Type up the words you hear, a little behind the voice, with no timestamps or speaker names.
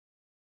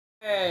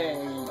Hey,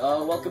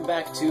 welcome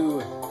back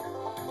to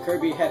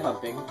Kirby Head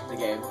Humping, the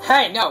game.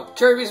 Hey, no!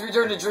 Kirby's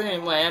Return to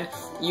Dreamland,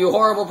 you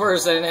horrible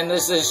person, and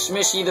this is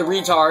Smishy the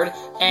retard,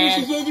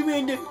 and...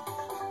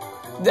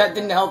 that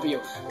didn't help you.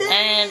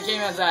 And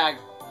King on Zag.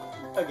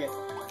 Okay.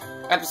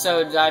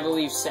 Episode, I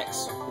believe,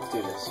 6. Let's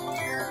do this.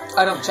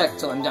 I don't check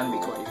till I'm done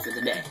recording for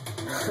the day.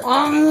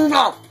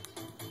 No!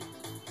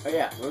 Oh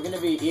yeah, we're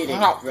gonna be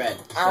eating bread,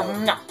 so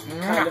No.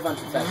 kind of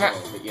unprofessional,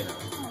 but you know.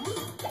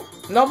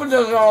 Nobody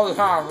does it all the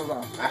time. Okay.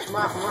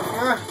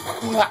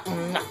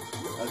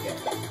 Okay.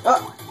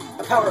 Oh!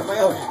 A power of my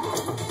own!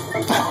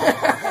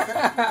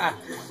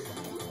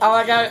 I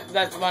like how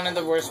that's one of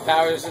the worst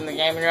powers in the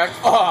game, and you're like,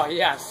 oh,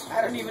 yes.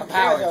 I don't even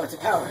care, though, it's a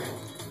power.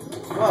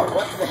 Whoa,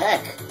 what the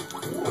heck?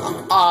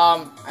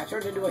 I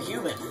turned into a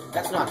human.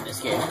 That's not in this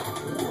game.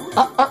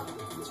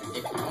 It's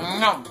ridiculous.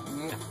 No.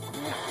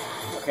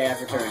 Okay,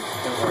 I've returned.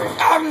 Don't worry.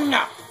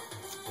 No.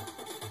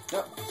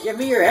 No, give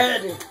me your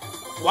head!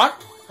 What?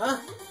 Huh?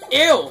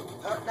 Ew!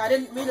 I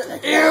didn't mean it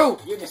like that. Ew!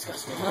 You're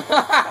disgusting.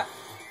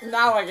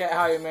 Now I get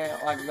how you made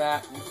it like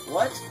that.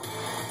 What?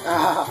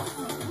 Ah.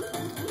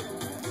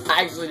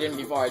 I actually didn't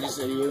before, I just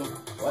said you.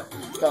 What?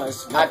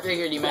 Because I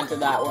figured you meant it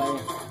that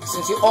way.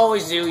 Since you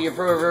always do, you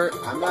pervert.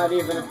 I'm not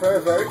even a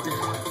pervert.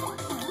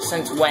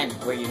 Since when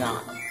were you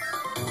not?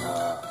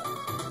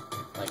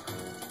 Like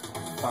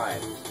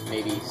 5,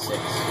 maybe 6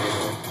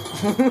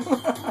 years old.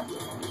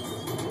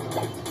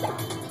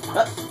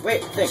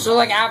 Wait, think. So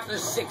like after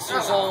 6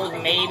 years old,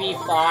 maybe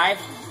 5,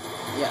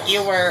 yes.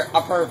 you were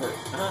a pervert.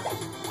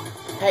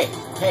 Hey,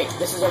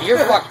 this is a... You're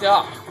fucked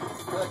up.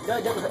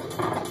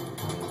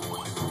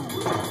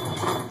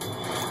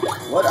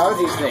 What are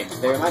these things?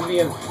 They remind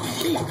me of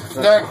sheep.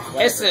 They're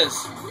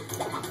kisses.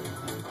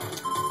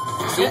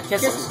 See?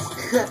 Kisses.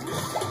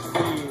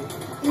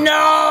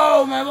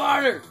 No! My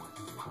water!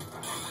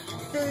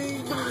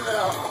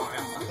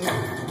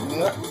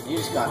 You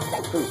just got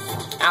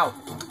pooped. Ow.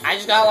 I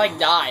just got, like,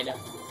 died.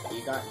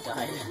 You got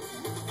died.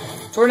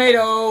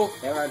 Tornado!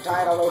 There are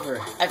died all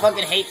over. I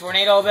fucking hate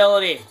tornado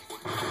ability.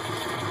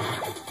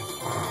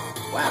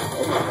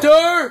 Wow.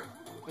 Dirt!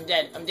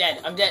 I'm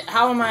dead.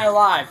 How am I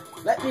alive?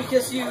 Let me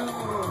kiss you!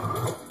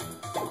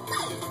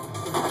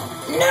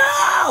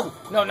 No!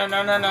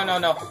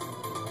 No.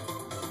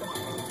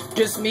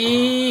 Kiss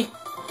me!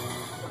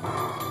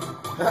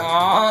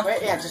 Aww.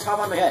 Wait, yeah, just hop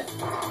on my head.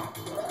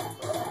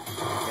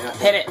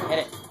 Hit it.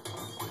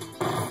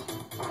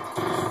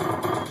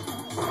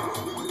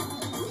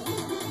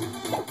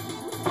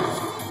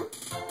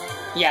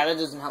 Yeah, that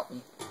doesn't help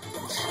me.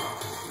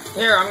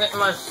 Here, I'm getting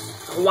my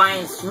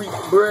Hawaiian sweet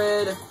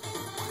bread.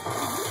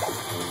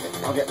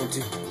 I'll get one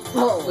too.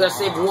 Oh, we gotta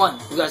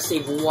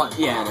save one.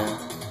 Yeah, no.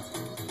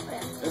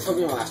 This will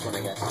be my last one,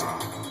 I guess.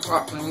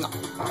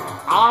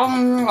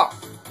 No.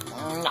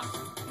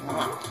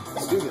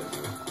 Let's do this.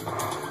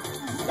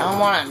 I don't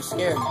want it, I'm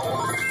scared.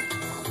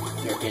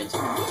 Your kids.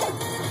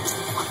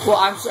 Well,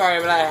 I'm sorry,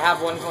 but I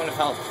have one point of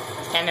health.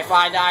 And if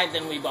I die,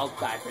 then we both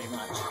die, pretty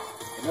much.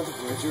 In other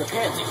words, you're a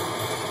pansy.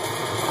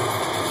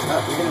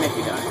 We're gonna make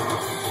you die.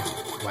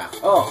 Wow.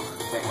 Oh,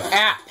 thank God.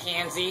 Ah,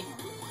 pansy.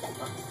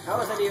 How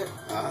is that even?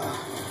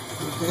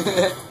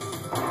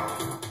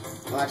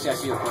 Well, actually, I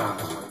see your point on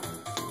this one.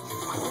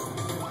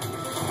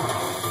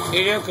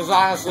 You do? Because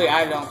honestly,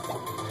 I don't.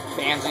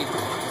 Pansy.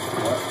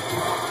 What?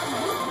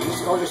 You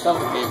just called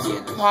yourself a pansy.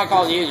 No, I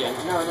called you, dude.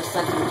 No, in a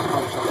sentence, you just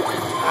called yourself a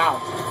pansy. Ow.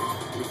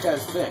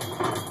 Because thing.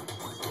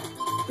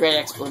 Great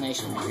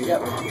explanation. You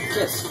got one.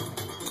 Kiss.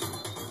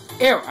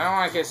 Ew, I don't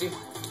want to kiss you.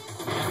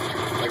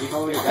 Like you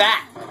told me to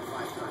Fat. like 5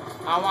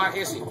 times. I don't want to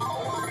kiss you.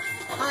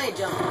 High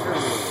jump Kirby.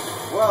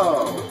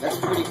 Whoa, that's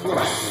pretty cool,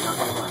 actually, not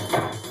gonna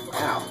lie.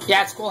 Ow.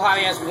 Yeah, it's cool how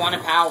he has one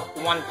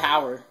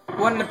power.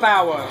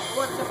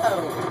 What the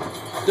hell?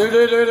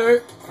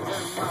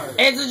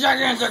 It's a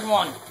gigantic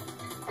one.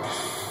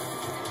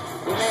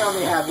 You may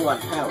only have 1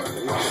 power.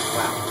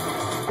 Wow.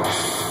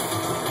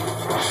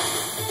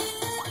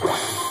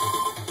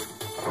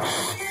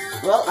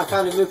 Well, I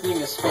found a new thing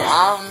to spin.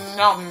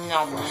 No.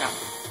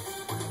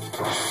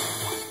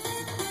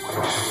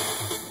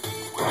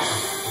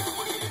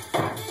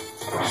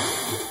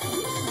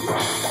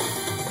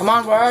 Come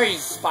on, where are you,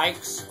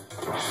 spikes?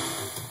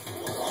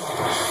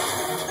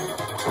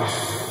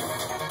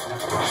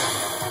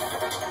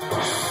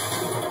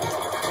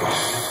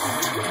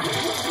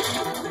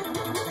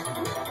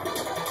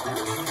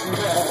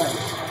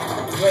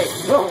 Wait,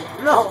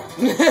 no!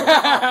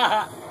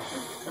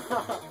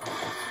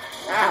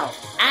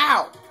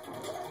 Ow!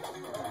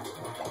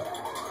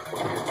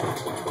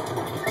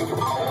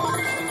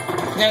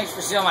 Thanks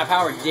for stealing my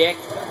power, dick.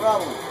 No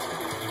problem.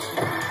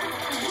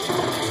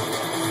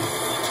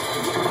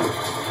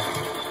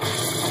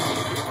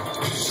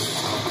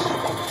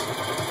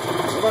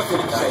 We're both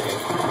gonna die,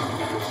 dude.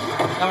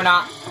 No, we're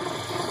not.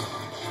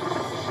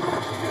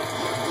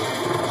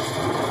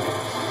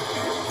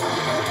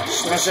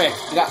 Smishy,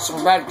 you got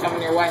some bread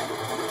coming your way.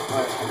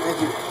 Alright, thank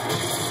you.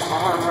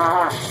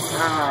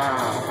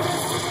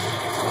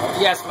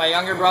 Yes, my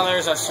younger brother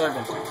is a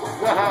servant.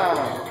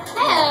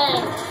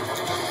 Hey!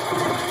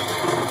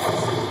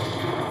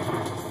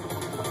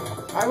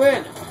 I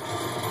win!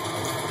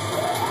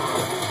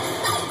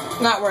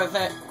 Not worth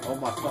it. Oh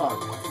my god.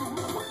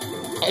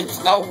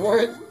 It's not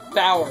worth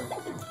power.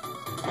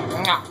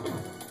 Nah.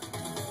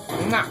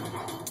 Nah.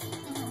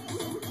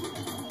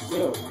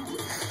 Ew.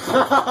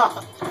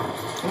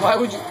 Why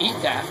would you eat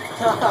that?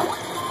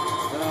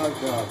 Oh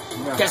god.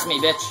 No. Kiss me,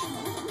 bitch.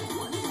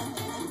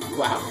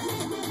 Wow.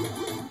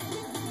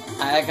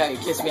 I like how you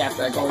kiss me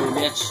after I call you a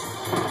bitch.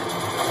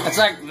 It's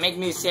like, make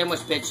me a sandwich,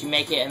 bitch. You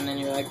make it, and then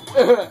you're like,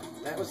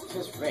 That was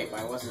kiss rape.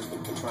 I wasn't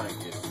trying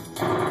to.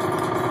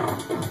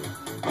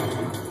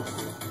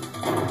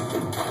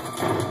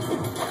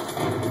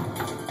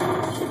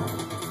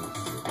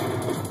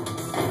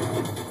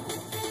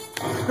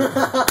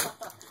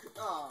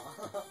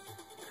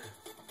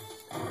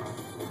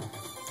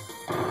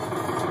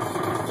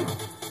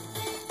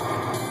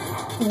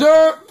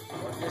 Dirt!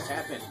 What just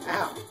happened?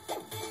 Ow.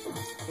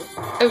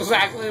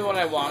 Exactly what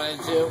I wanted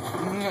to.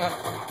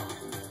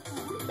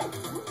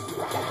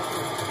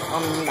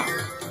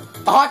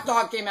 A hot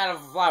dog came out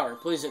of a flower.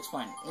 Please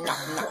explain. No.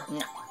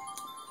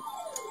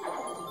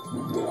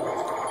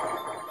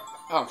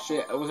 Oh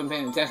shit, I wasn't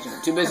paying attention.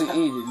 Too busy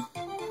eating.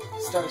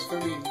 Starts for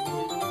me.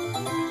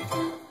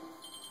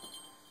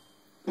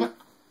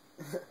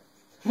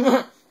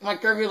 My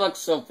Kirby looks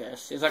so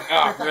pissed. He's like,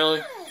 oh,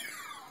 really? I'm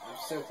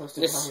so close to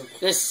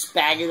This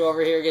spaggot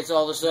over here gets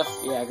all the stuff?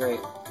 Yeah, great.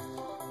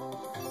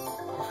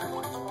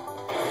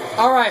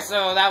 Alright,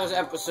 so that was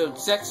episode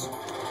 6.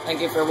 Thank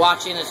you for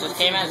watching. This is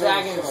K-Man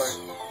Dragons.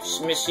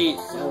 Smishy.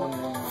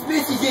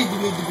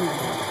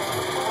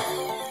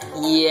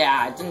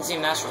 Yeah, it didn't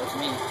seem that short to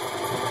me.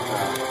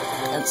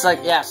 It's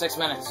like, yeah, 6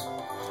 minutes.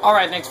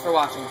 Alright, thanks for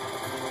watching.